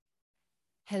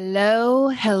Hello,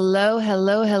 hello,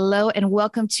 hello, hello, and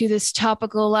welcome to this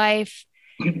topical life.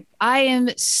 I am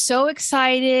so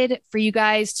excited for you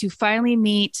guys to finally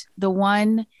meet the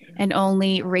one and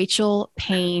only Rachel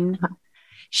Payne.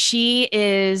 She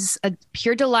is a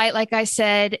pure delight, like I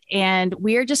said, and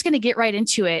we're just going to get right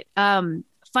into it.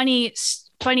 Funny,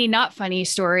 not funny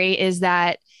story is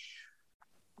that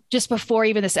just before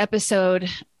even this episode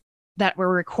that we're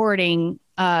recording,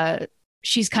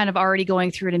 she's kind of already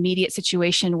going through an immediate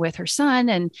situation with her son.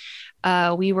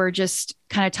 And we were just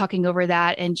kind of talking over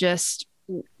that and just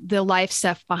the life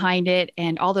stuff behind it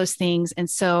and all those things. And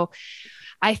so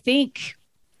I think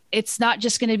it's not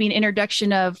just going to be an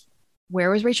introduction of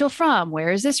where was Rachel from?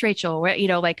 Where is this Rachel? Where,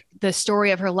 like the story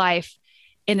of her life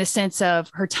in the sense of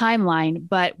her timeline,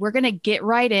 but we're going to get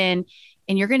right in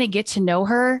and you're going to get to know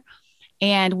her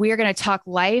and we are going to talk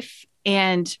life.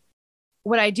 And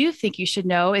what I do think you should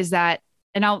know is that,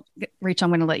 and Rachel,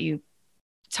 I'm going to let you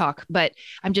talk, but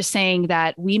I'm just saying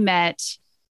that we met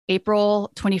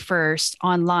April 21st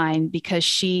online because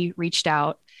she reached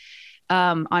out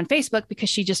on Facebook because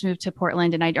she just moved to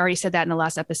Portland. And I'd already said that in the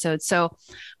last episode. So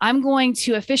I'm going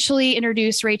to officially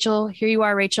introduce Rachel. Here you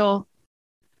are, Rachel.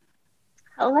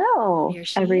 Hello, Here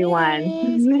she everyone.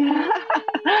 is.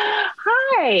 Hi,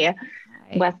 Hi.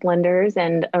 Westlanders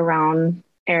and around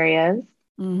areas.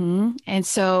 And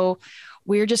so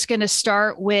we're just going to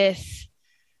start with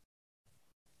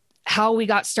how we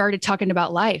got started talking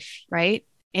about life, right?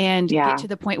 And get Yeah, to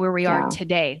the point where we are yeah.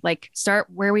 today. Like start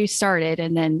where we started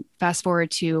and then fast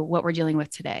forward to what we're dealing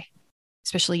with today,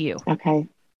 especially you. Okay.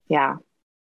 Yeah.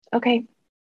 Okay.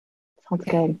 Sounds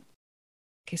Okay. good.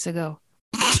 Okay, so go.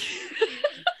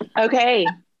 Okay.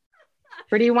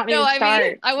 Where do you want me No, to I mean,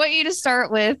 start? I want you to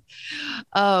start with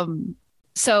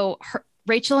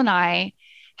Rachel and I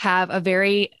have a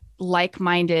very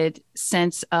like-minded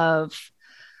sense of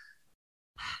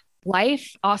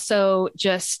life, also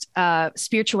just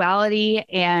spirituality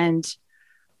and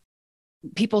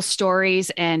people's stories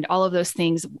and all of those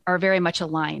things are very much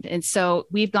aligned. And so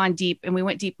we've gone deep and we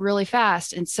went deep really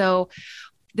fast. And so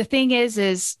the thing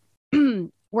is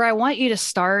where I want you to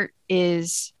start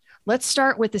is let's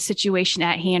start with the situation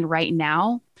at hand right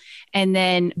now. And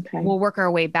then Okay. we'll work our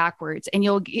way backwards. And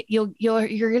you're going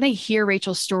to hear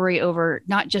Rachel's story over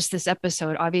not just this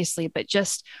episode, obviously, but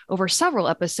just over several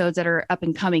episodes that are up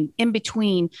and coming in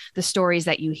between the stories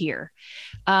that you hear.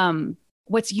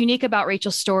 What's unique about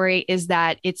Rachel's story is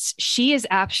that she is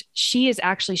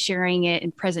actually sharing it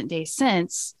in present day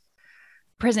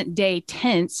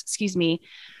tense, excuse me,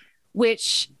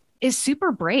 which is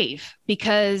super brave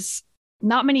because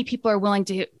not many people are willing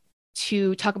to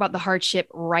talk about the hardship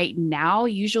right now.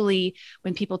 Usually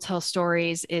when people tell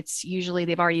stories, it's usually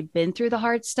they've already been through the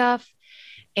hard stuff.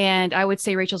 And I would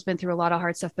say Rachel's been through a lot of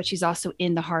hard stuff, but she's also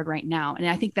in the hard right now. And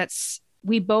I think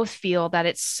we both feel that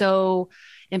it's so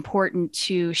important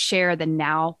to share the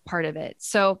now part of it.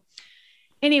 So,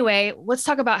 anyway, let's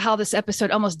talk about how this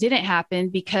episode almost didn't happen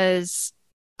because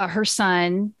her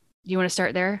son, do you want to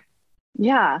start there?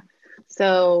 Yeah.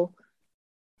 So,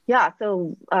 yeah.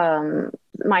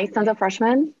 My son's a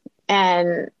freshman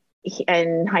and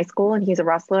in high school, and he's a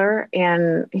wrestler.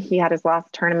 And he had his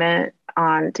last tournament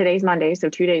on today's Monday. So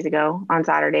 2 days ago on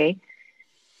Saturday.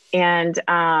 And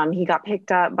he got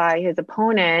picked up by his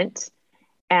opponent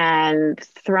and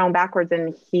thrown backwards,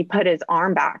 and he put his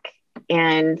arm back.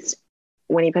 And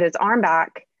when he put his arm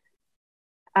back,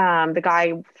 the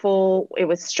guy it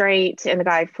was straight, and the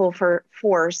guy full for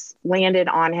force landed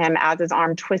on him as his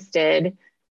arm twisted.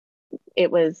 It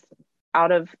was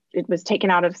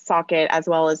taken out of socket as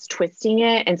well as twisting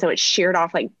it. And so it sheared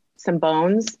off like some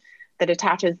bones that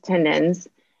attaches tendons.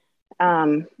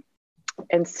 Um,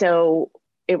 and so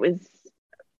it was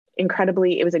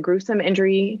it was a gruesome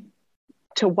injury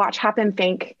to watch happen.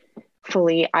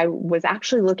 Thankfully, I was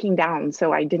actually looking down,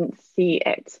 so I didn't see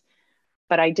it.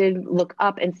 But I did look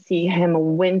up and see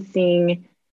him wincing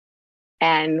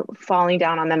and falling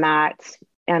down on the mat.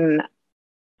 And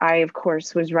I, of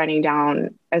course, was running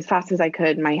down as fast as I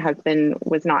could. My husband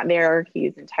was not there.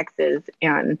 He's in Texas,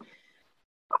 and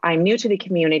I'm new to the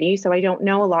community, so I don't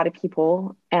know a lot of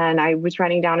people. And I was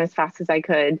running down as fast as I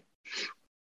could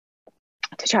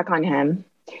to check on him.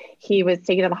 He was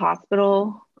taken to the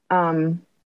hospital, and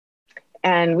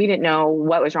we didn't know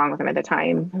what was wrong with him at the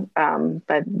time.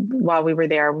 But while we were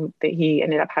there, he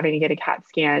ended up having to get a CAT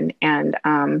scan. And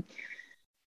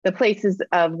the places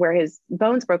of where his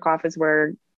bones broke off is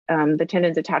where the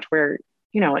tendons attach, where,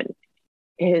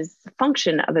 his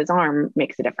function of his arm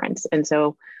makes a difference. And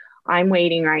so I'm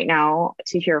waiting right now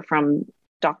to hear from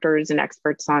doctors and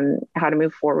experts on how to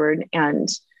move forward. And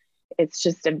it's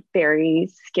just a very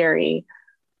scary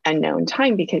unknown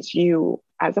time because you,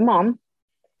 as a mom,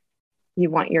 you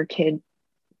want your kid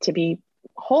to be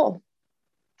whole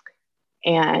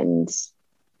and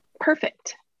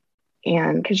perfect,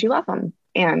 and because you love them.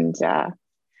 And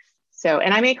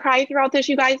and I may cry throughout this,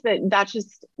 you guys, but that's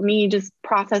just me just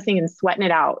processing and sweating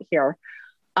it out here.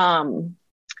 But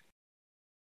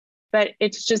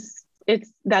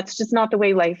that's just not the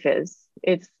way life is.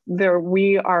 It's there.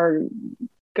 We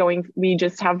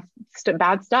just have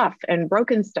bad stuff and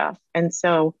broken stuff. And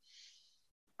so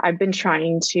I've been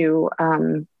trying to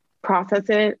process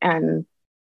it and,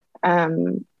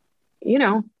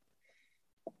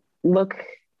 look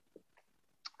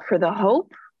for the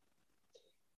hope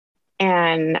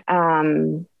and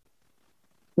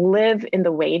live in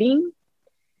the waiting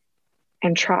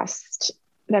and trust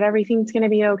that everything's going to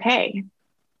be okay.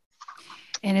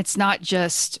 And it's not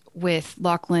just with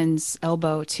Lachlan's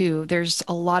elbow too. There's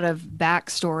a lot of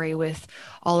backstory with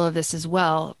all of this as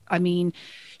well. I mean,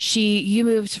 you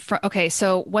moved from, okay.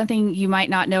 So one thing you might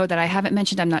not know that I haven't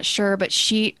mentioned, I'm not sure, but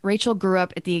Rachel grew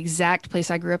up at the exact place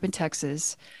I grew up in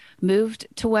Texas, moved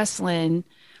to West Linn,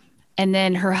 and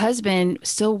then her husband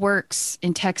still works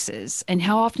in Texas. And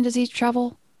how often does he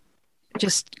travel?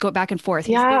 Just go back and forth.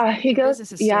 He goes.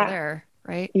 Business is still there,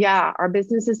 right? Yeah, our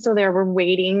business is still there. We're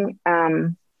waiting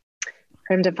for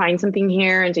him to find something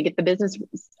here and to get the business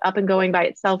up and going by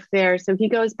itself there. So he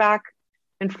goes back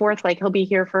and forth. Like he'll be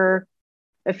here for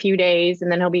a few days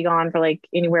and then he'll be gone for like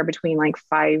anywhere between like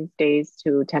 5 days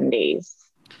to 10 days.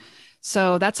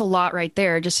 So that's a lot right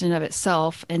there, just in and of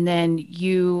itself. And then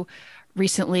you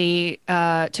recently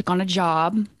took on a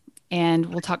job, and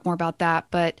we'll talk more about that.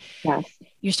 But yes,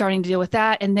 you're starting to deal with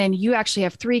that. And then you actually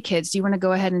have 3 kids. Do you want to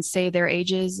go ahead and say their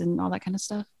ages and all that kind of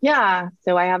stuff? Yeah.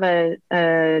 So I have a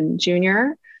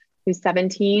junior who's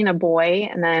 17, a boy,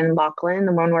 and then Lachlan,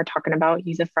 the one we're talking about,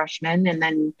 he's a freshman. And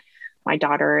then my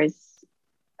daughter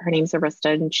her name's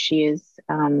Arista, and she's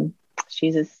in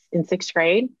 6th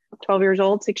grade, 12 years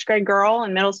old, 6th grade girl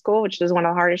in middle school, which is one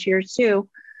of the hardest years too.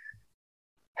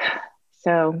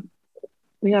 So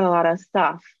we got a lot of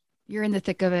stuff. You're in the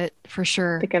thick of it for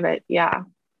sure. Thick of it. Yeah.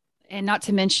 And not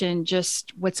to mention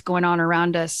just what's going on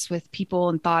around us with people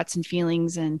and thoughts and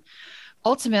feelings. And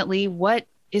ultimately, what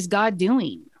is God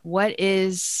doing?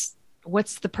 What's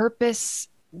the purpose?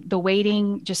 The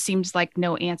waiting just seems like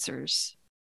no answers.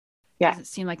 Yeah. Doesn't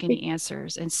seem like any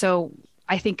answers. And so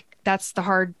I think that's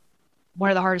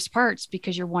one of the hardest parts,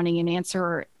 because you're wanting an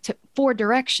answer for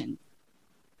direction.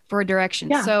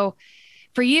 Yeah. So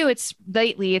for you, it's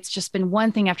just been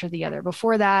one thing after the other.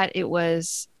 Before that, it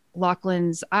was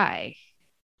Lachlan's eye.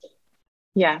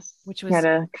 Yes. Which was,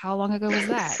 how long ago was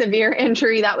that? Severe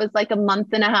injury. That was like a month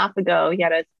and a half ago.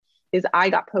 His eye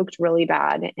got poked really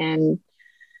bad, and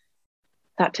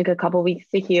that took a couple weeks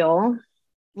to heal.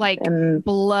 Like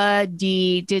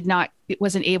bloody,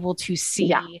 wasn't able to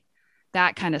see,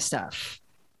 that kind of stuff.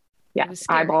 Yeah.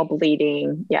 Eyeball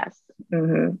bleeding. Yes.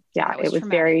 Mm-hmm. Yeah. It was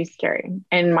very scary.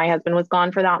 And my husband was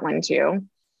gone for that one too.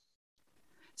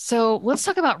 So let's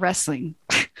talk about wrestling.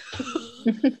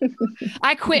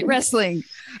 I quit wrestling.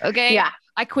 Okay. Yeah.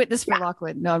 I quit this for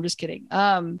Lachlan. No, I'm just kidding.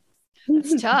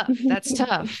 That's tough. That's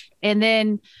tough. And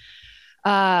then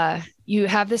you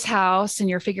have this house and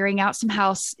you're figuring out some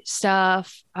house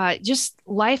stuff. Just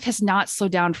life has not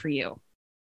slowed down for you.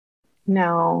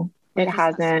 No, it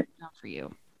hasn't. For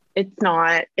you. It's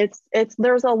not.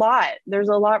 There's a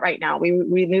lot right now. We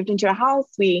moved into a house.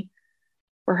 We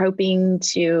were hoping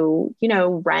to,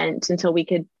 rent until we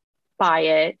could buy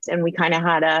it. And we kind of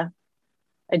had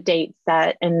a date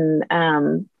set. And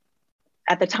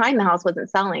at the time, the house wasn't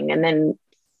selling. And then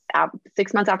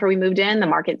 6 months after we moved in, the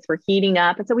markets were heating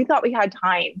up. And so we thought we had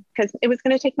time, because it was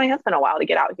going to take my husband a while to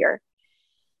get out here.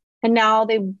 And now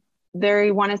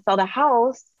they want to sell the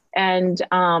house. And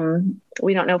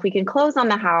we don't know if we can close on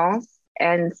the house.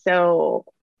 And so,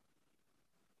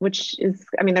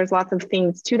 there's lots of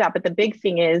things to that. But the big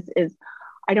thing is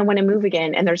I don't want to move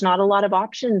again. And there's not a lot of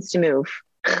options to move.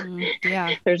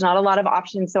 Yeah. There's not a lot of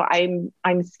options. So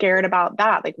I'm scared about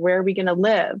that. Like, where are we going to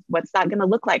live? What's that going to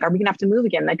look like? Are we going to have to move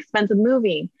again? The expense of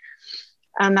moving.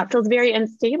 That feels very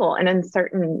unstable and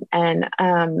uncertain.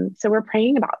 And so we're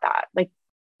praying about that. Like,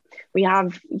 we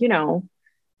have,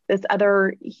 this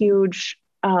other huge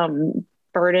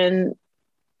burden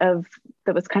that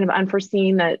was kind of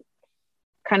unforeseen, that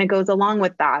kind of goes along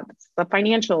with that. It's the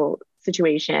financial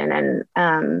situation.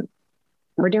 And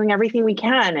we're doing everything we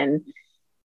can and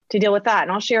to deal with that.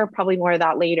 And I'll share probably more of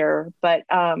that later, but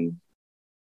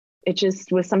it just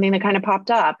was something that kind of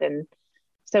popped up. And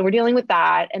so we're dealing with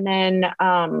that. And then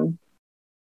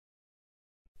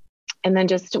And then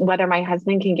just whether my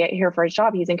husband can get here for his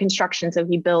job. He's in construction. So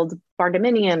he builds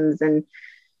barndominiums and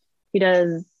he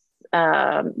does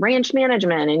ranch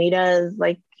management, and he does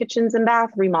like kitchens and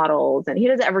bath remodels, and he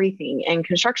does everything in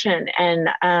construction.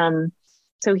 And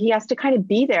so he has to kind of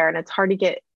be there, and it's hard to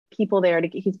get people there.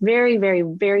 He's very, very,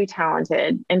 very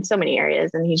talented in so many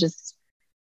areas. And he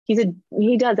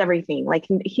does everything. Like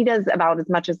he does about as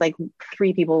much as like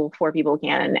 4 people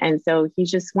can. And so he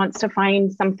just wants to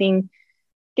find something,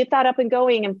 get that up and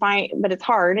going and but it's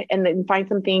hard. And then find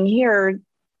something here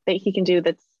that he can do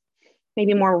that's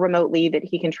maybe more remotely, that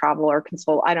he can travel or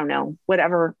consult. I don't know,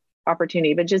 whatever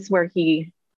opportunity, but just where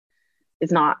he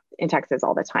is not in Texas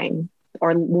all the time,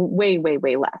 or way, way,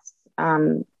 way less.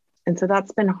 And so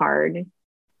that's been hard.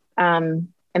 And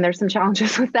there's some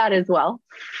challenges with that as well.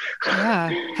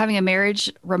 Yeah. Having a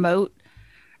marriage remote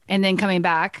and then coming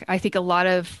back. I think a lot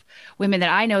of women that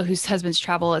I know whose husbands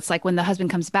travel, it's like when the husband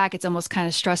comes back, it's almost kind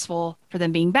of stressful for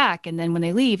them being back. And then when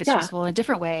they leave, it's stressful in a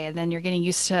different way. And then you're getting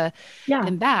used to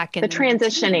them back. And the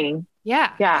transitioning.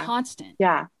 Yeah. Constant.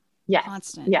 Yeah. Yes.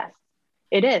 Constant. Yes.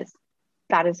 It is.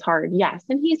 That is hard. Yes.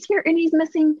 And he's here and he's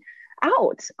missing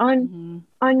out on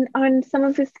some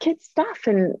of his kids' stuff.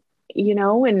 And,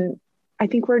 and I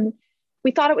think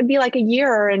we thought it would be like a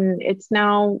year, and it's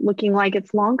now looking like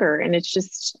it's longer. And it's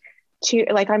just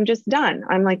I'm just done.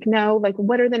 I'm like, no, like,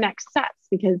 what are the next steps?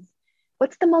 Because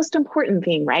what's the most important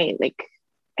thing, right? Like,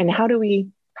 and how do we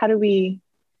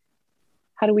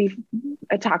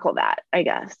tackle that, I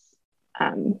guess?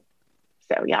 So,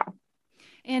 yeah.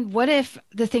 And what if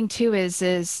the thing too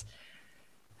is,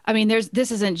 I mean,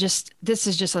 these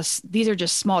are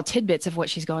just small tidbits of what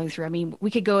she's going through. I mean, we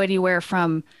could go anywhere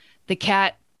from the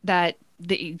cat that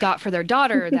you got for their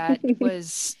daughter that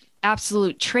was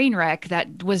absolute train wreck,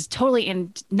 that was totally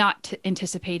not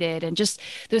anticipated, and just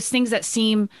those things that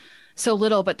seem so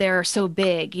little but they're so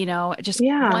big,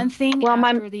 one thing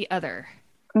after the other.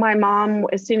 My mom,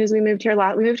 as soon as we moved here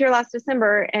last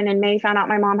December, and in May found out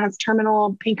my mom has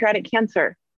terminal pancreatic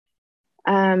cancer.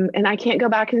 And I can't go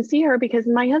back and see her because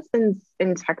my husband's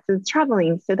in Texas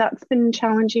traveling. So that's been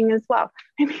challenging as well.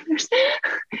 I mean, those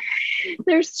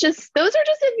are just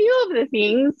a few of the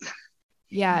things.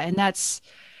 Yeah. And that's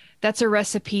a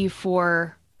recipe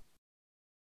for,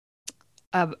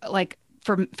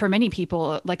 for many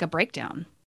people, like a breakdown.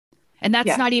 And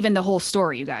that's not even the whole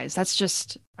story, you guys.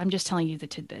 I'm just telling you the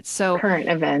tidbits. So current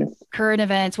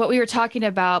events, what we were talking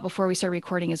about before we started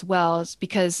recording as well, is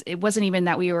because it wasn't even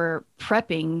that we were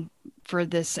prepping for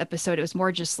this episode. It was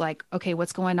more just like, okay,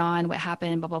 what's going on? What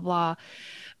happened? Blah, blah, blah.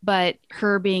 But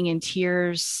her being in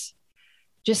tears,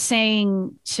 just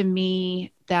saying to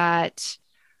me that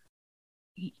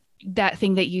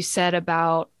thing that you said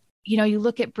about, you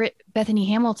look at Bethany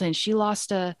Hamilton, she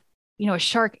lost a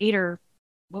shark ate her.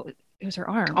 It was her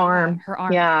arm. Her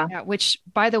arm. Yeah. Which,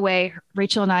 by the way,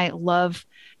 Rachel and I love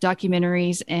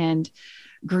documentaries and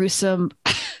gruesome,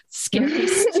 scary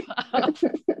stuff.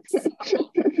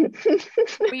 So,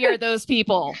 we are those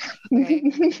people.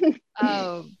 Okay.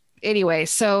 Anyway,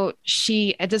 so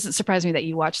it doesn't surprise me that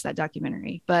you watched that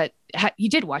documentary, but you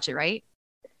did watch it, right?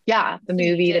 Yeah. The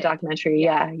movie, the documentary.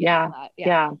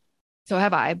 Yeah. So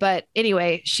have I. But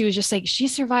anyway, she was just like, she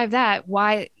survived that.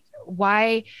 Why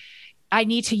I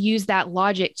need to use that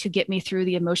logic to get me through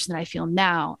the emotion that I feel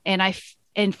now.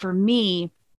 And for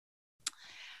me,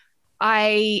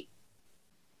 I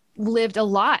lived a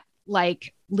lot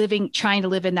like trying to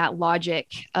live in that logic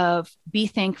of be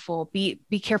thankful, be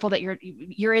careful that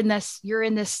you're in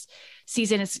this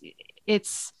season.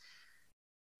 It's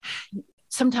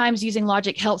sometimes using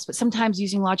logic helps, but sometimes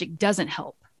using logic doesn't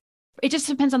help. It just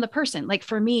depends on the person. Like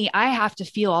for me, I have to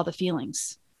feel all the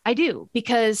feelings. I do,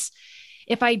 because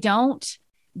if I don't,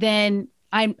 then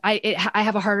I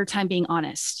have a harder time being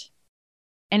honest,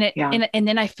 and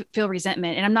then I feel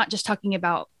resentment. And I'm not just talking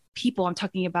about people; I'm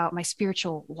talking about my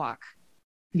spiritual walk.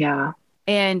 Yeah,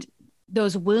 and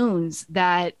those wounds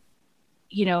that,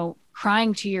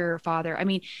 crying to your father. I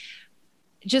mean,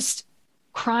 just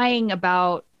crying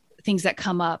about things that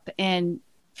come up and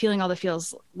feeling all the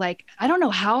feels. Like, I don't know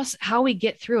how we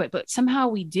get through it, but somehow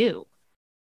we do.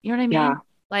 You know what I mean? Yeah.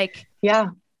 Like, yeah.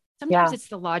 Sometimes it's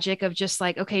the logic of just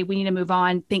like, okay, we need to move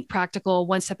on, think practical,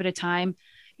 one step at a time.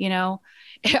 I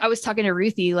was talking to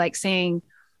Ruthie, like saying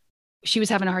she was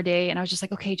having a hard day, and I was just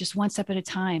like, okay, just one step at a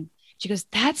time. She goes,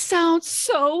 that sounds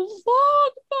so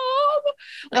long,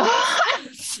 Mom.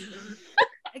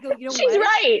 I go, she's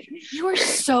right. You are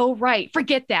so right.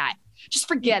 Forget that. Just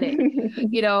forget it,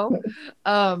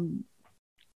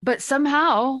 but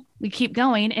somehow we keep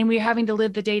going, and we're having to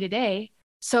live the day to day.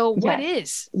 So what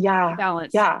is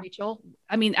balance, Rachel?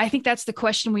 I mean, I think that's the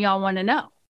question we all want to know.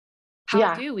 How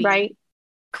Yeah. do we Right.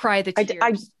 cry the I, d-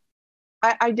 I, tears?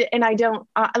 I did. And I don't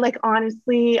like,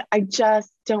 honestly, I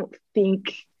just don't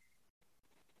think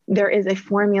there is a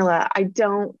formula. I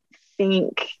don't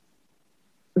think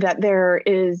that there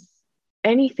is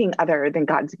anything other than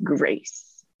God's grace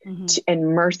Mm-hmm. and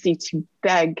mercy to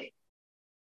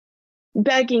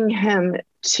begging him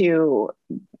to,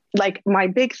 like, my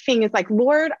big thing is like,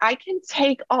 Lord, I can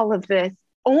take all of this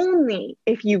only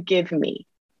if you give me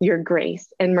your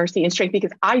grace and mercy and strength,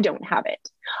 because I don't have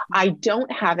it. I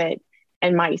don't have it.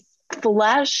 And my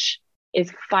flesh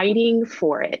is fighting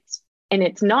for it. And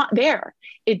it's not there.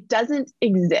 It doesn't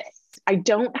exist. I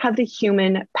don't have the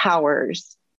human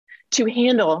powers to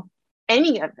handle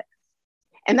any of it.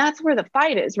 And that's where the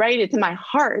fight is, right? It's in my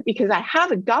heart, because I have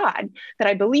a God that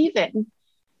I believe in,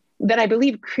 that I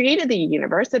believe created the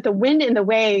universe, that the wind and the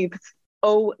waves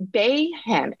obey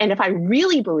him. And if I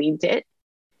really believed it,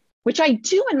 which I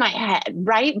do in my head,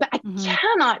 right? But I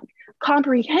cannot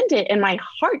comprehend it in my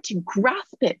heart to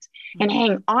grasp it and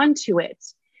hang on to it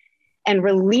and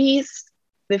release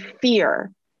the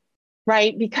fear,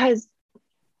 right? Because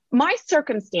my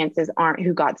circumstances aren't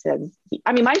who God says.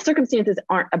 My circumstances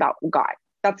aren't about God.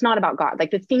 That's not about God. Like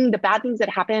the bad things that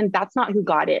happen, that's not who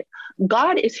God is.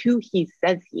 God is who he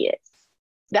says he is.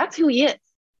 That's who he is.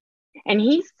 And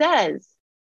he says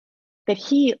that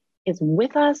he is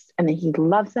with us and that he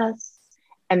loves us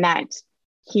and that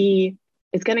he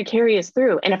is going to carry us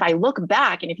through. And if I look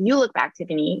back, and if you look back,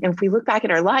 Tiffany, and if we look back at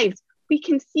our lives, we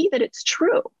can see that it's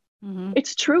true. Mm-hmm.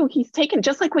 It's true. He's taken,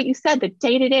 just like what you said, the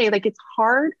day to day, like it's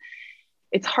hard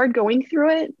going through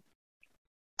it,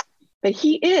 but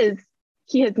he has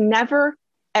never,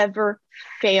 ever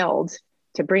failed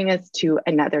to bring us to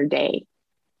another day.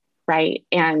 Right.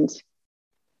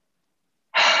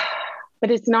 But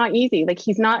it's not easy. Like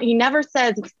he never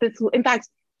says this. In fact,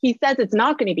 he says it's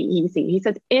not going to be easy. He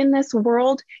says, in this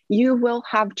world, you will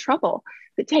have trouble,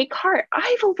 but take heart.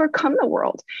 I've overcome the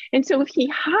world. And so if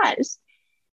he has,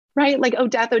 right, like, oh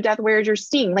death, where's your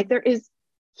sting? Like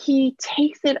he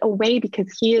takes it away,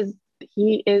 because he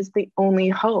is the only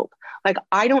hope. Like,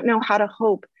 I don't know how to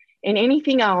hope in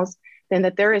anything else than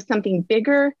that there is something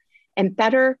bigger and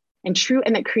better and true,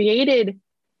 and that created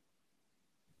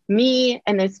me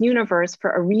and this universe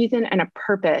for a reason and a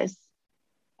purpose,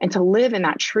 and to live in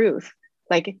that truth.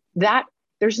 Like that,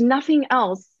 there's nothing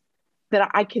else that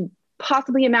I could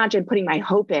possibly imagine putting my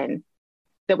hope in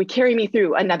that would carry me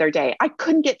through another day. I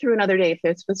couldn't get through another day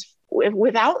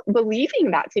without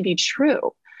believing that to be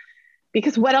true.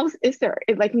 Because what else is there?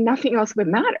 Like nothing else would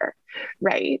matter,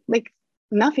 right? Like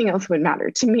nothing else would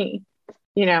matter to me,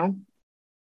 you know?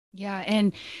 Yeah.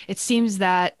 And it seems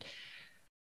that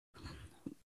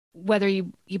whether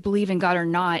you believe in God or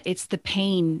not, it's the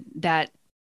pain that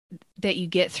you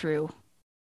get through.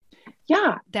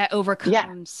 Yeah. That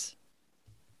overcomes,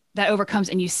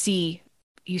 and you see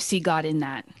God in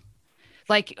that.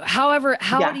 Like, however,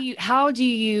 how do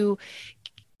you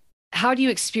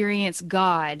experience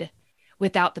God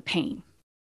without the pain?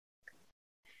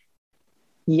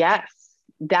 Yes,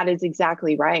 that is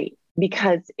exactly right.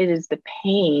 Because it is the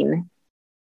pain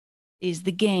is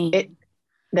the gain.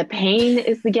 The pain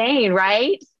is the gain,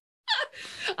 right?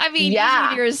 I mean,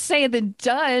 easier to say than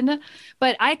done,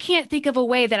 but I can't think of a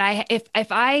way that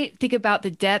if I think about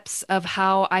the depths of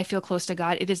how I feel close to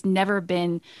God, it has never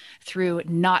been through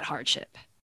not hardship.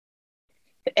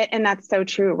 And that's so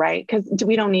true, right? Because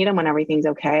we don't need him when everything's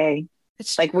okay.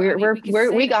 It's like true.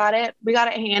 we got it. We got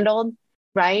it handled,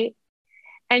 right?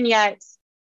 And yet,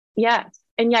 yes.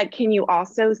 And yet, could you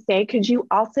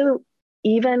also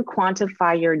even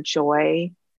quantify your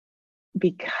joy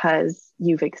because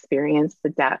you've experienced the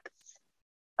depths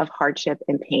of hardship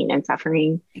and pain and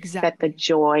suffering? Exactly. That the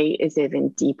joy is even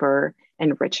deeper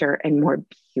and richer and more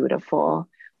beautiful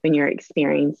when you're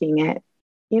experiencing it.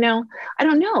 You know, I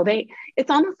don't know.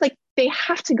 It's almost like they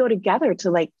have to go together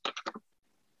to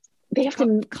they have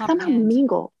to somehow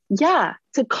mingle. Yeah.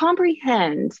 To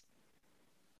comprehend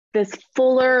this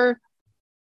fuller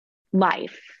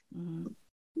life. Mm-hmm.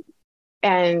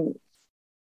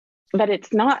 But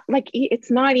it's not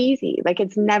easy. Like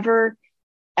it's never,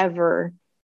 ever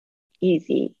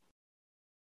easy.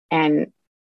 And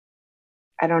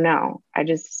I don't know. I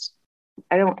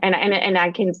don't, and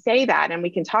I can say that, and we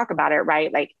can talk about it,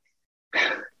 right? Like,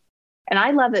 and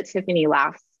I love that Tiffany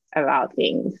laughs about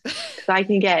things, because I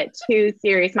can get too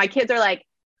serious. My kids are like,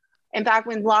 in fact,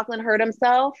 when Lachlan hurt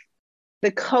himself,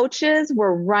 the coaches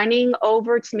were running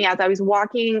over to me as I was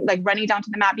walking, like running down to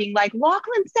the mat, being like,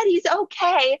 Lachlan said he's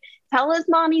okay. Tell his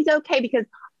mom he's okay, because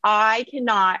I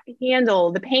cannot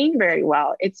handle the pain very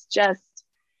well. It's just,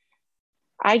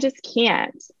 I just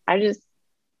can't.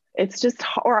 it's just,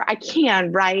 or I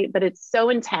can, right? But it's so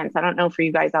intense. I don't know for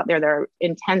you guys out there, there are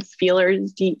intense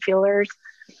feelers, deep feelers.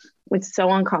 It's so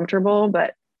uncomfortable,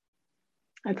 but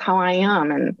that's how I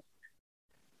am. And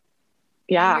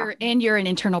yeah. And you're an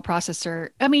internal processor.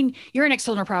 I mean, you're an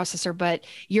external processor, but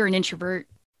you're an introvert.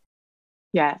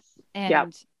 Yes. And yep.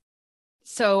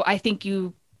 so I think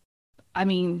I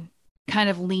mean, kind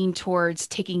of lean towards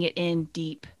taking it in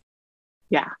deep.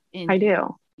 Yeah, I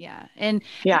do. Yeah. And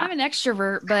I'm an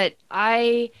extrovert, but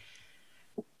I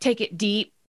take it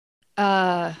deep.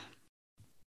 I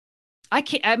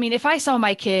can't, I mean, if I saw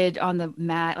my kid on the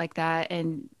mat like that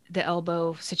and the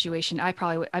elbow situation, I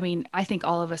probably would, I mean, I think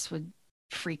all of us would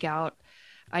freak out.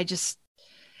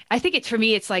 I think it's, for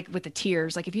me, it's like with the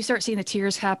tears. Like if you start seeing the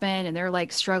tears happen and they're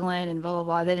like struggling and blah, blah,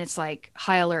 blah, then it's like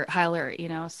high alert, you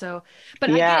know? So, but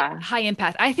I get high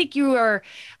empath. I think you are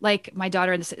like my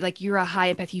daughter in this, like you're a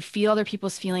high empath. You feel other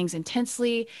people's feelings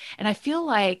intensely. And I feel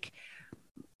like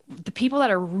the people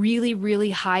that are really,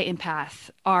 really high empath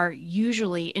are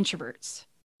usually introverts.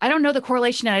 I don't know the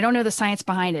correlation and I don't know the science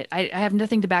behind it. I have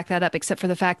nothing to back that up except for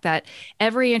the fact that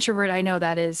every introvert I know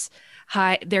that is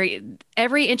high,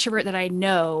 every introvert that I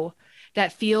know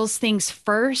that feels things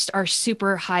first are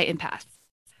super high empath.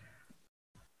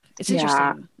 It's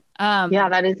interesting. Yeah,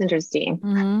 that is interesting.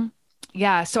 Mm-hmm.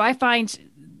 Yeah. So I find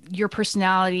your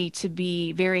personality to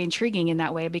be very intriguing in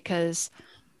that way because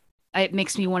it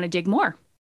makes me want to dig more,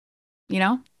 you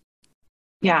know?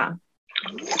 Yeah.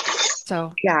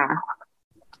 So, yeah.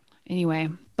 Anyway,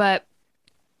 but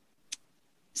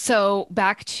so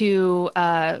back to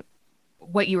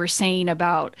what you were saying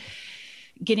about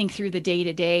getting through the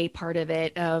day-to-day part of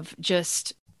it, of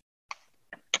just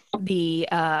the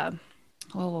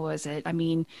what was it? I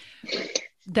mean,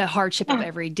 the hardship of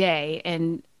every day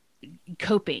and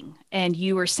coping. And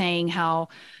you were saying how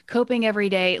coping every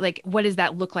day, like what does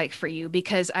that look like for you?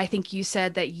 Because I think you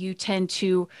said that you tend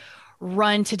to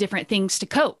run to different things to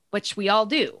cope, which we all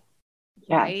do.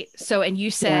 Yes. Right. So, and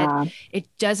you said it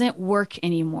doesn't work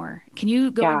anymore. Can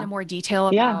you go into more detail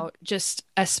about just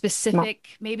a specific,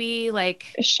 maybe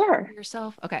like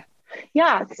yourself? Okay.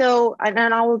 Yeah. So,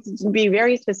 and I will be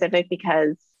very specific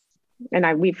because, and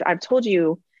I've told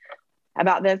you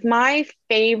about this. My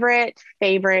favorite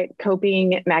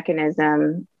coping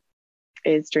mechanism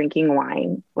is drinking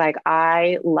wine. Like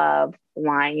I love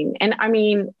wine. And I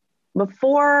mean,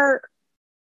 before,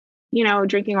 you know,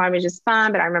 drinking wine was just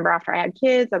fun. But I remember after I had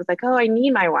kids, I was like, oh, I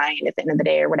need my wine at the end of the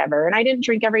day or whatever. And I didn't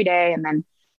drink every day. And then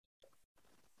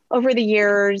over the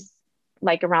years,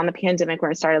 like around the pandemic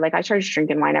where it started, like I started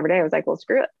drinking wine every day. I was like, well,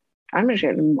 screw it.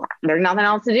 There's nothing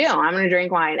else to do. I'm going to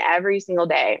drink wine every single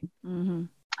day. Mm-hmm.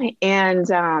 And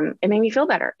it made me feel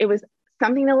better. It was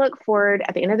something to look forward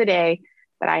at the end of the day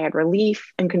that I had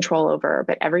relief and control over,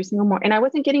 but every single morning, and I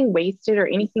wasn't getting wasted or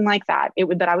anything like that.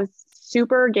 But I was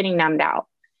super getting numbed out.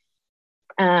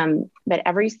 But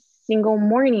every single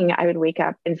morning I would wake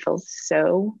up and feel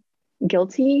so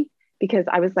guilty because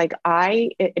I was like,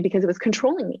 because it was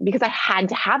controlling me, because I had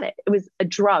to have it. It was a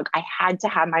drug. I had to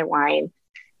have my wine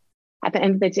at the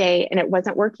end of the day, and it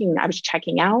wasn't working. I was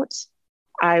checking out.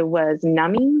 I was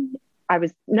numbing. I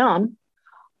was numb.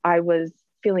 I was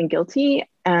feeling guilty,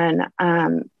 and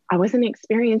I wasn't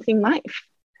experiencing life.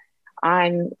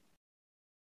 I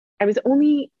was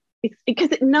only, because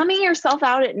numbing yourself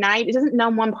out at night, it doesn't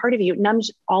numb one part of you, it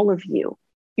numbs all of you.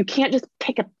 You can't just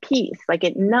pick a piece, like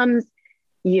it numbs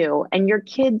you. And your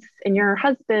kids and your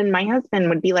husband, my husband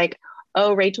would be like,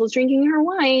 oh, Rachel's drinking her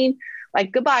wine,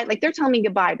 like goodbye. Like they're telling me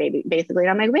goodbye, baby, basically.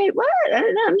 And I'm like, wait, what? I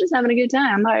don't know. I'm just having a good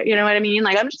time. I'm like, you know what I mean?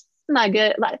 Like, I'm just not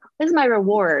good. Like, this is my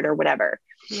reward or whatever.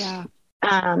 Yeah.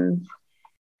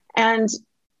 And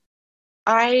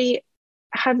I've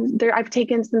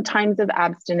taken some times of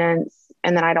abstinence,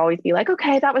 and then I'd always be like,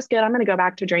 okay, that was good. I'm going to go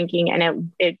back to drinking.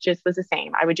 And it just was the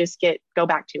same. I would just go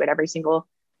back to it every single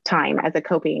time as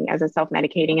a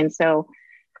self-medicating. And so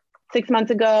 6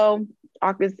 months ago,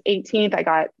 August 18th, I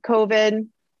got COVID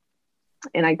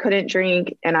and I couldn't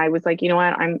drink. And I was like, you know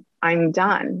what? I'm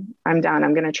done. I'm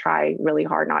going to try really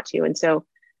hard not to. And so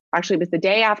actually it was the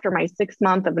day after my 6th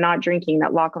month of not drinking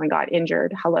that Lachlan got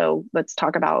injured. Hello, let's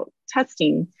talk about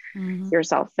testing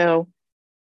yourself. So,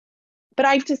 but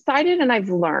I've decided and I've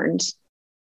learned,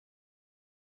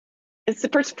 it's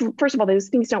first of all, those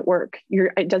things don't work.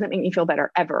 It doesn't make me feel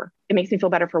better ever. It makes me feel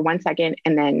better for 1 second.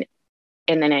 And then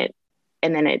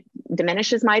it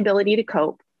diminishes my ability to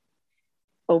cope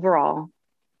overall.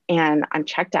 And I'm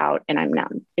checked out and I'm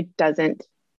numb. It doesn't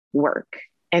work.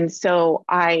 And so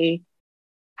I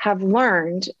have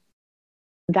learned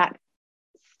that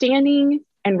standing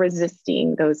and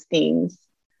resisting those things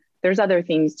there's other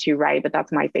things too, right? But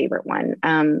that's my favorite one.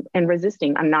 And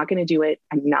resisting, I'm not going to do it.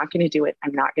 I'm not going to do it.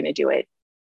 I'm not going to do it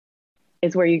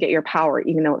is where you get your power,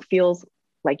 even though it feels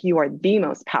like you are the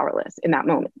most powerless in that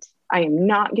moment. I am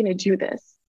not going to do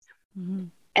this. Mm-hmm.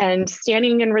 And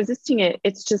standing and resisting it,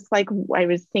 it's just like I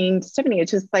was saying to Stephanie,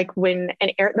 it's just like when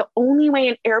the only way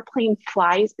an airplane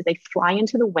flies is they fly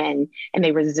into the wind and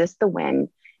they resist the wind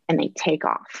and they take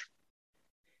off.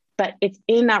 But it's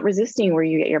in that resisting where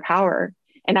you get your power.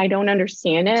 And I don't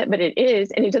understand it, but it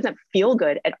is, and it doesn't feel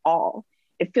good at all.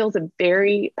 It feels a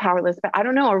very powerless, but I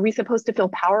don't know, are we supposed to feel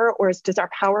power, or does our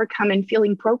power come in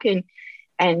feeling broken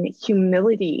and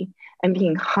humility and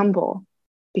being humble?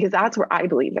 Because that's where I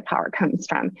believe the power comes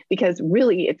from. Because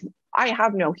really, I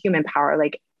have no human power.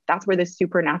 Like, that's where the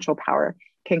supernatural power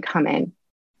can come in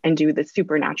and do the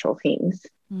supernatural things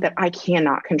that I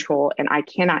cannot control, and I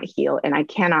cannot heal, and I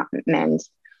cannot mend.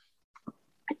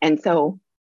 And so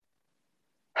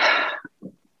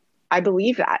I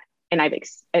believe that. And I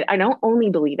don't only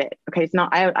believe it. Okay. It's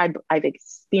not, I've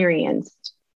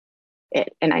experienced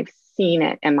it, and I've seen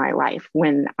it in my life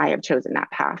when I have chosen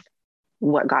that path,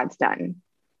 what God's done.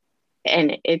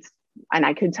 And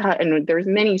I could tell, and there's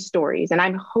many stories, and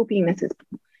I'm hoping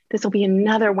this will be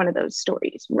another one of those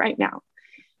stories right now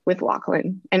with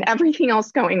Lachlan and everything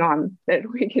else going on that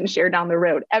we can share down the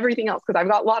road, everything else, because I've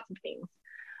got lots of things.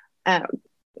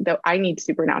 Though I need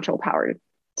supernatural power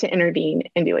to intervene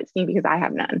and do its thing, because I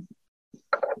have none.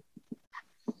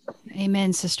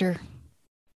 Amen, sister.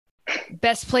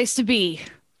 Best place to be.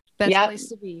 Best place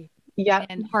to be. Yeah.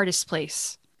 And hardest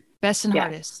place. Best and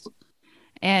hardest.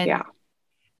 And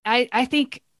I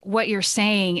think what you're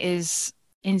saying is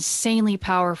insanely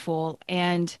powerful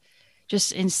and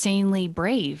just insanely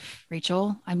brave,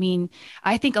 Rachel. I mean,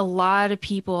 I think a lot of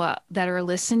people that are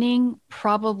listening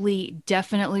probably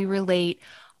definitely relate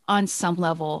on some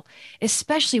level,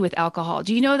 especially with alcohol.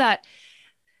 Do you know that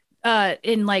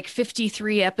in like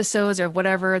 53 episodes or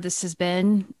whatever this has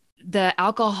been, the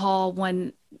alcohol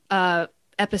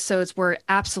episodes were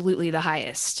absolutely the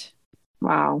highest.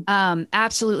 Wow.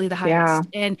 Absolutely the highest.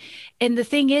 Yeah. And the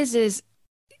thing is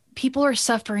people are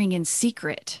suffering in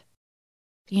secret,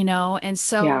 and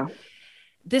so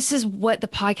this is what the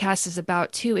podcast is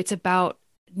about too. It's about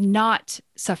not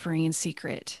suffering in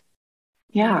secret.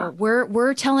 Yeah.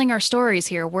 We're telling our stories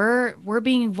here. We're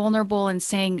being vulnerable and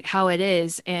saying how it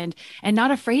is, and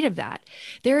not afraid of that.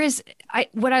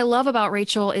 What I love about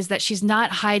Rachel is that she's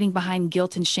not hiding behind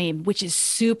guilt and shame, which is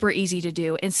super easy to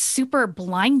do and super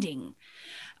blinding.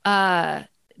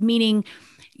 Meaning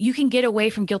you can get away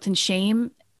from guilt and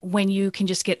shame when you can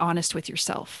just get honest with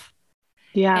yourself.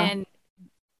 Yeah.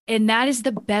 And that is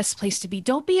the best place to be.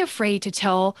 Don't be afraid to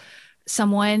tell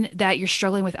someone that you're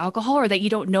struggling with alcohol, or that you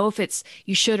don't know if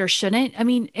you should or shouldn't. I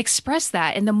mean, express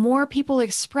that. And the more people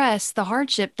express the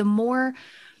hardship, the more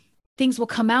things will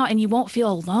come out, and you won't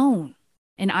feel alone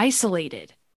and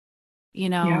isolated,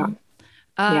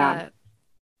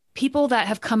 People that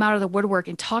have come out of the woodwork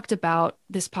and talked about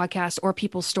this podcast or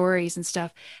people's stories and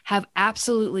stuff have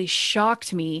absolutely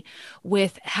shocked me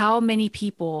with how many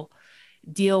people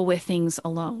deal with things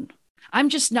alone. I'm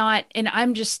just not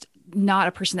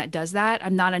a person that does that.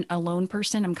 I'm not an alone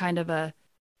person. I'm kind of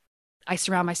I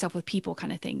surround myself with people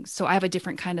kind of thing. So I have a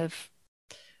different kind of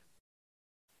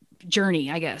journey,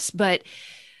 I guess. But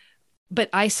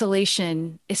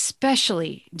isolation,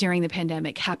 especially during the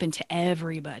pandemic, happened to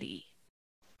everybody,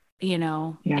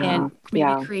 and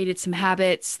maybe created some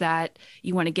habits that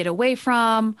you want to get away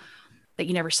from, that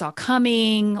you never saw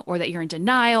coming, or that you're in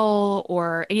denial,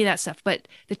 or any of that stuff. But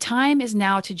the time is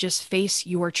now to just face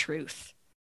your truth.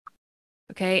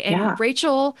 Okay. And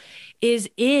Rachel is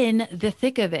in the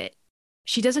thick of it.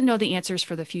 She doesn't know the answers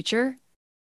for the future.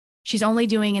 She's only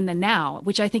doing in the now,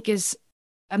 which I think is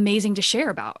amazing to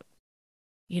share about.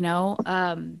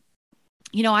 I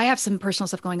have some personal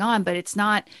stuff going on, but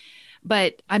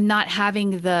I'm not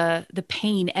having the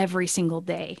pain every single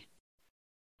day.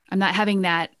 I'm not having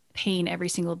that pain every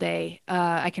single day.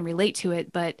 I can relate to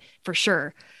it, but for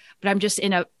sure. But I'm just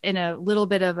in a little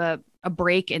bit of a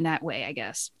break in that way, I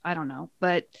guess. I don't know,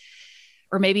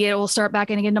 or maybe it will start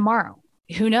back in again tomorrow.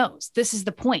 Who knows? This is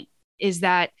the point, is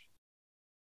that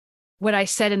what I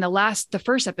said in the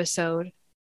first episode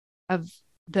of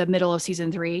the middle of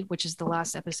season 3, which is the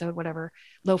last episode, whatever,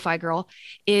 Lo-Fi Girl,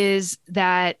 is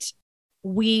that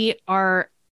we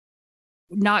are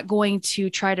not going to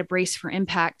try to brace for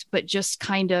impact, but just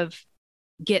kind of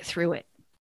get through it.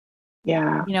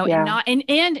 Yeah. And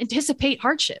anticipate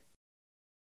hardship.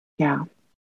 Yeah.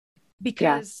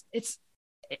 Because it's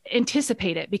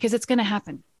anticipate it, because it's going to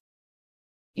happen,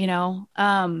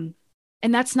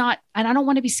 and that's not, and I don't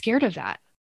want to be scared of that.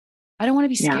 I don't want to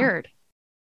be Yeah. scared.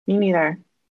 Me neither.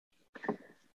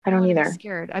 I don't want to be either.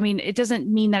 scared. I mean, it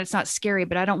doesn't mean that it's not scary,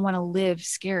 but I don't want to live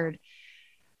scared.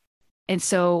 And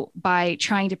so by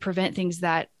trying to prevent things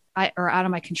that are out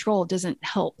of my control doesn't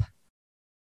help.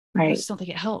 I Right. just don't think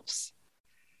it helps.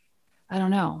 I don't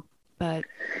know, but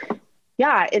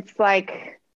yeah, it's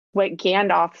like what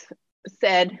Gandalf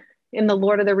said in the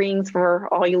Lord of the Rings, for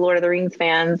all you Lord of the Rings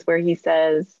fans, where he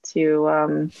says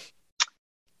to,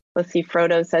 let's see,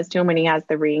 Frodo says to him when he has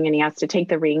the ring and he has to take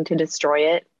the ring to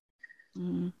destroy it.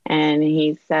 And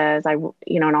he says,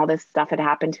 and all this stuff had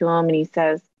happened to him. And he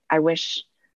says, I wish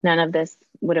none of this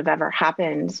would have ever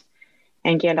happened.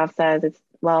 And Gandalf says,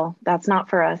 that's not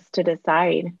for us to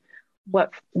decide.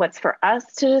 What's for us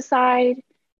to decide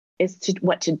is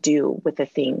what to do with the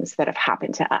things that have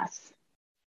happened to us.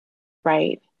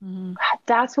 Right? Mm-hmm.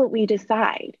 That's what we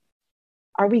decide.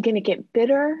 Are we going to get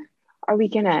bitter? Are we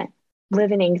going to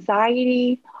live in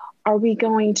anxiety? Are we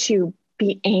going to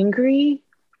be angry?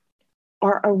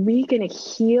 Or are we going to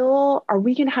heal? Are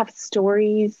we going to have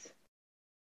stories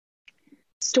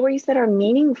that are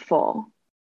meaningful,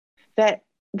 that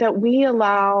we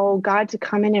allow God to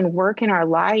come in and work in our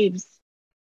lives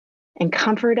and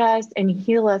comfort us and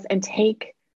heal us and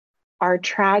take our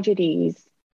tragedies,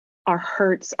 our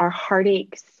hurts, our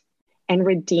heartaches, and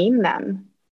redeem them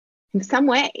in some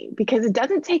way, because it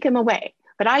doesn't take them away.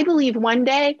 But I believe one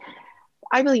day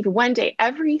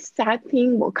every sad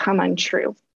thing will come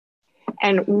untrue.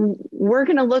 And we're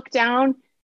going to look down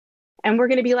and we're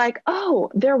going to be like, oh,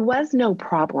 there was no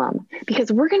problem,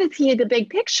 because we're going to see the big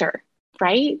picture,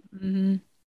 right? Mm-hmm.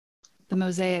 The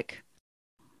mosaic.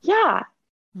 Yeah.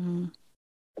 Mm-hmm.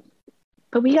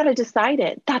 But we got to decide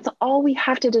it. That's all we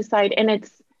have to decide. And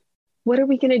it's, what are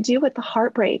we going to do with the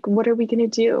heartbreak? What are we going to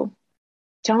do?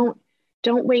 Don't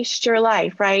waste your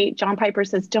life, right? John Piper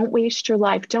says, don't waste your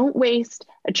life. Don't waste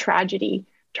a tragedy.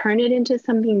 Turn it into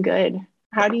something good.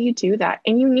 How do you do that?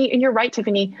 And you're right,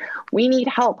 Tiffany, we need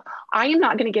help. I am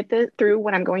not going to get through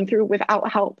what I'm going through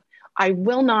without help. I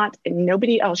will not, and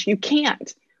nobody else. You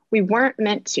can't. We weren't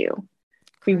meant to.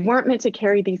 We weren't meant to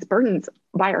carry these burdens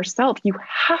by ourselves. You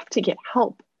have to get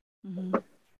help. Mm-hmm.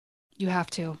 You have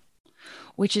to,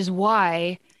 which is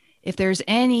why if there's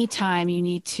any time you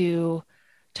need to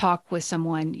talk with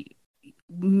someone,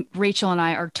 Rachel and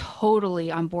I are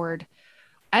totally on board,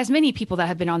 as many people that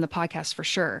have been on the podcast for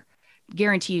sure.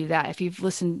 Guarantee you that if you've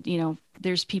listened,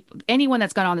 there's anyone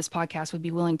that's gone on this podcast would be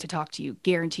willing to talk to you,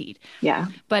 guaranteed. Yeah.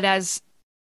 But as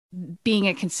being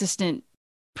a consistent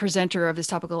presenter of This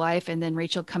Topical Life, and then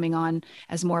Rachel coming on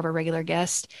as more of a regular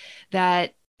guest,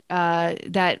 that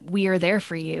we are there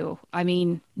for you. I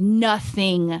mean,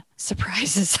 nothing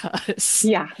surprises us.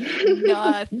 Yeah.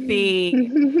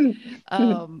 Nothing.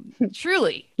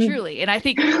 Truly. And I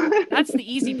think that's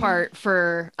the easy part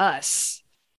for us,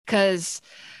 because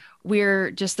we're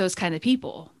just those kind of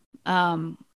people.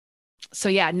 So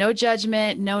yeah, no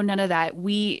judgment, no, none of that.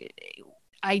 What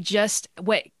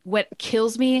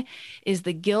kills me is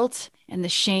the guilt and the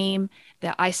shame,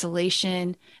 the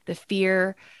isolation, the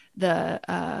fear,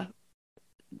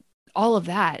 all of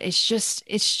that. It's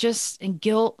just, and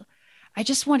guilt. I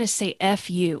just want to say F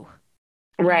you.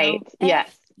 Right.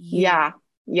 Yes. You. Yeah.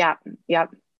 Yeah.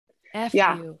 Yep. F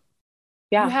yeah. you.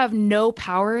 Yeah. You have no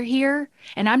power here.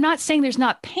 And I'm not saying there's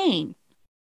not pain.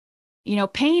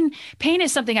 Pain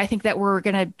is something I think that we're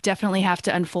going to definitely have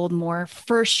to unfold more,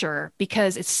 for sure,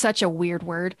 because it's such a weird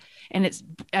word. And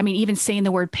even saying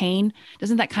the word pain,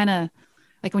 doesn't that kind of,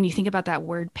 like, when you think about that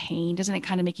word pain, doesn't it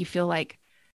kind of make you feel like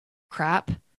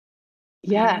crap?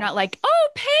 Yeah. You're not like, oh,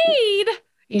 pain.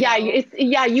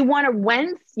 You want to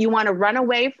wince, you want to run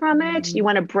away from it, you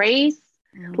want to brace.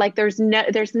 Like there's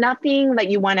nothing that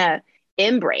you want to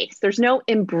embrace. There's no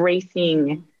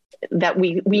embracing that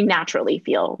we naturally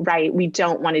feel, right? We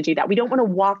don't want to do that. We don't want to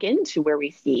walk into where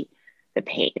we see the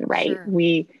pain, right? Sure.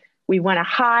 We want to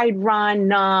hide, run,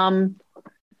 numb.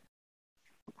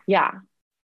 Yeah.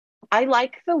 I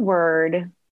like the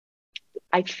word.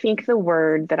 I think the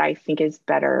word that I think is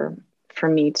better for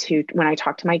me to, when I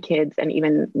talk to my kids, and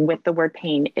even with the word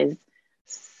pain, is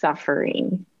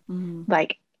suffering.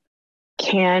 Like,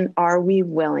 are we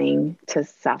willing to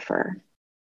suffer?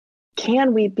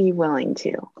 Can we be willing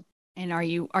to? And are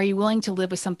you willing to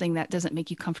live with something that doesn't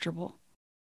make you comfortable?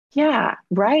 Yeah,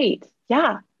 right.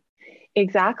 Yeah,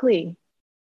 exactly.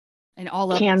 And all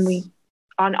levels. Can we?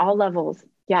 On all levels,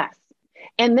 yes.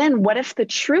 And then what if the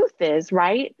truth is,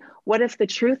 right? What if the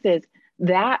truth is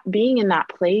that being in that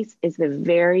place is the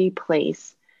very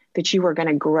place that you are going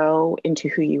to grow into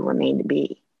who you were made to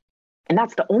be? And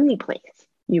that's the only place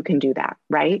you can do that,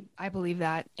 right? I believe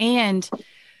that. And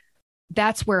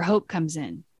that's where hope comes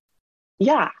in.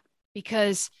 Yeah.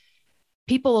 because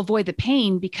people avoid the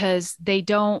pain because they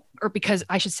don't, or because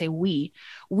I should say we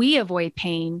avoid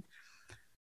pain.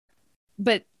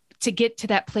 But to get to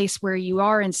that place where you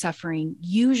are in suffering,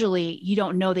 usually you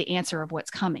don't know the answer of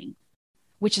what's coming,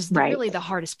 which is really the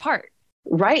hardest part.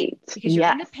 Right. Because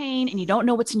you're in the pain and you don't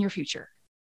know what's in your future.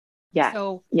 Yeah.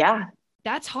 So yeah,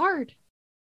 that's hard.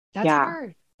 That's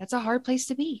hard. That's a hard place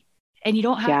to be. And you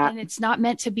don't have, and it's not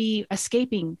meant to be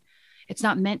escaping. It's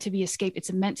not meant to be escape.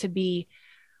 It's meant to be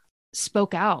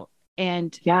spoke out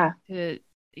and to,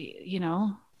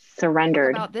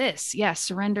 surrendered about this. Yeah.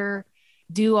 Surrender,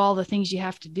 do all the things you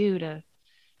have to do to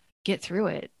get through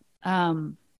it.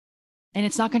 And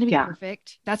it's not going to be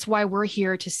perfect. That's why we're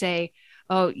here to say,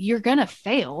 oh, you're going to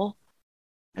fail.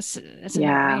 That's a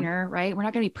no-brainer, right? We're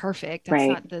not going to be perfect.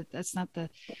 That's not the,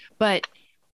 but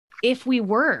if we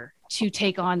were to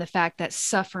take on the fact that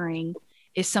suffering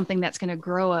is something that's going to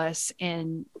grow us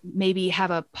and maybe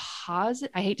have a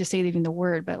positive, I hate to say even the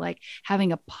word, but like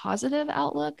having a positive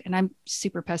outlook. And I'm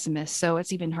super pessimist, so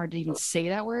it's even hard to even say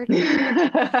that word.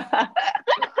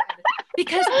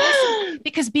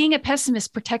 because being a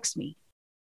pessimist protects me.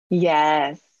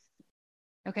 Yes.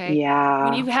 Okay. Yeah.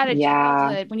 When you've had a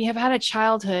childhood, when you have had a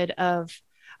childhood of,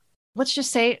 let's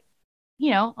just say,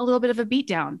 a little bit of a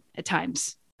beatdown at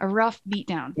times, a rough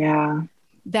beatdown. Yeah.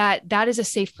 That is a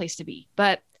safe place to be,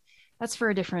 but that's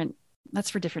for different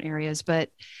areas. But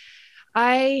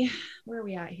where are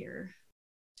we at here?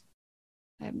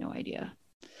 I have no idea,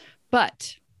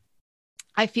 but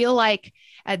I feel like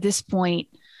at this point,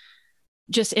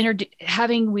 just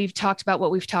we've talked about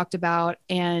what we've talked about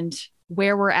and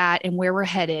where we're at and where we're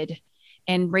headed,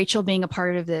 and Rachel being a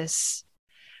part of this.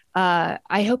 I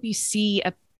hope you see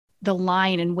the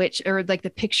line in which, or like the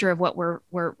picture of what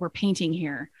we're painting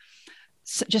here.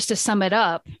 So just to sum it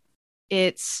up,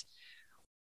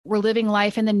 we're living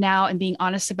life in the now and being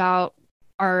honest about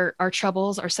our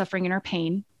troubles, our suffering, and our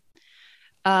pain.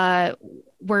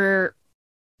 We're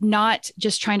not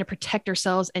just trying to protect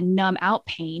ourselves and numb out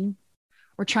pain.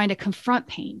 We're trying to confront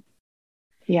pain.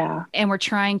 Yeah. And we're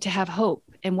trying to have hope.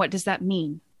 And what does that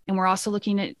mean? And we're also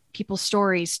looking at people's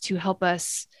stories to help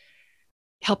us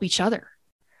help each other.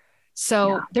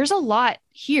 So there's a lot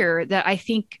here that I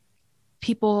think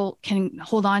people can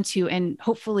hold on to and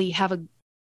hopefully have a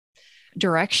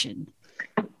direction.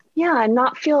 Yeah, and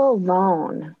not feel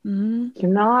alone. Mm-hmm.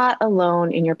 You're not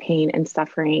alone in your pain and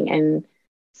suffering. And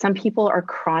some people are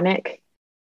chronic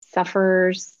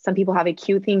sufferers. Some people have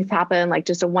acute things happen, like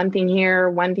just a one thing here,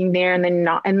 one thing there, and then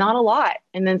not a lot.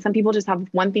 And then some people just have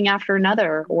one thing after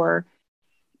another or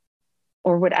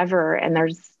whatever.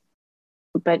 And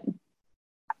but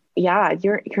yeah,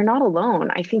 you're not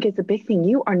alone. I think it's a big thing.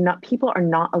 People are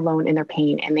not alone in their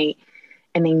pain, and they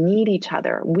need each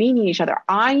other. We need each other.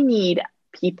 I need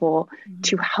people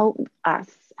to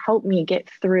help me get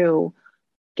through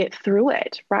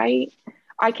it. Right.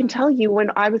 I can tell you,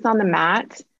 when I was on the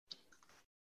mat,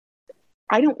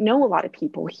 I don't know a lot of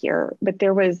people here, but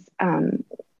there was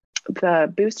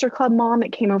the Booster Club mom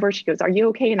that came over. She goes, "Are you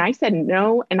okay?" And I said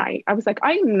no. And I was like,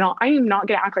 I am not going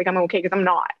to act like I'm okay, because I'm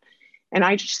not. And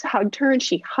I just hugged her and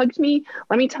she hugged me.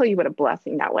 Let me tell you what a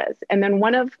blessing that was. And then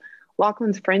one of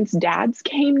Lachlan's friends' dads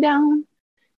came down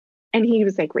and he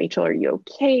was like, "Rachel, are you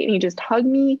okay?" And he just hugged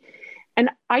me. And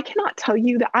I cannot tell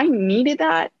you that I needed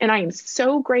that. And I am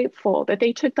so grateful that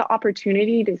they took the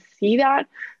opportunity to see that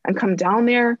and come down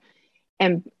there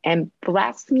and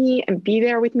bless me and be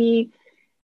there with me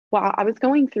while I was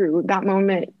going through that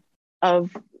moment of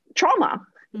trauma.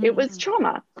 Mm-hmm. It was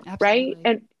trauma. Absolutely.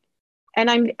 Right.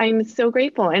 And I'm so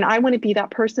grateful. And I want to be that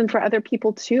person for other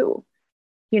people too.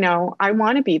 I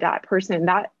want to be that person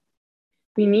that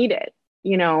we need it,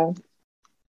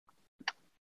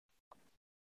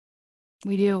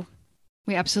 We do.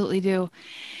 We absolutely do.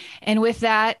 And with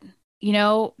that,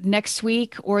 next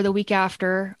week or the week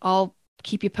after, I'll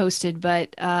keep you posted,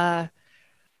 but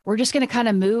we're just going to kind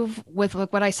of move with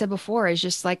like what I said before, is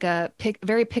just like a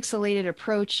very pixelated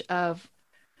approach of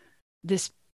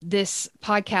this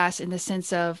podcast, in the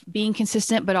sense of being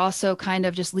consistent, but also kind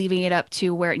of just leaving it up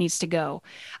to where it needs to go.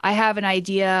 I have an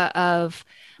idea of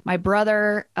my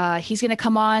brother. He's going to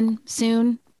come on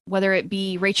soon, whether it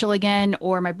be Rachel again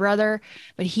or my brother,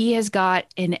 but he has got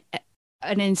an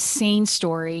insane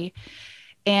story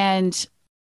and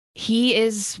he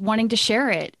is wanting to share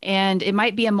it. And it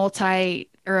might be a multi-type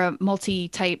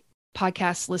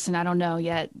podcast listen. I don't know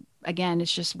yet. Again,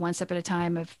 it's just one step at a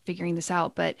time of figuring this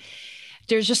out, but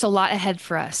there's just a lot ahead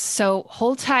for us. So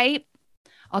hold tight.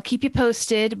 I'll keep you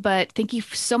posted, but thank you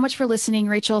so much for listening,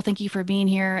 Rachel. Thank you for being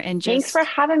here. And thanks for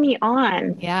having me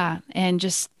on. Yeah. And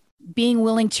just being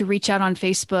willing to reach out on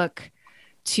Facebook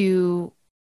to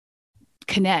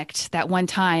connect that one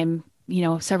time,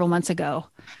 several months ago.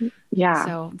 Yeah.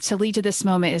 So to lead to this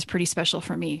moment is pretty special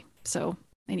for me. So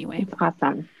anyway. It's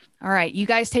awesome. All right. You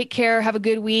guys take care. Have a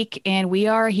good week. And we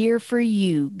are here for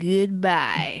you.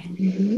 Goodbye.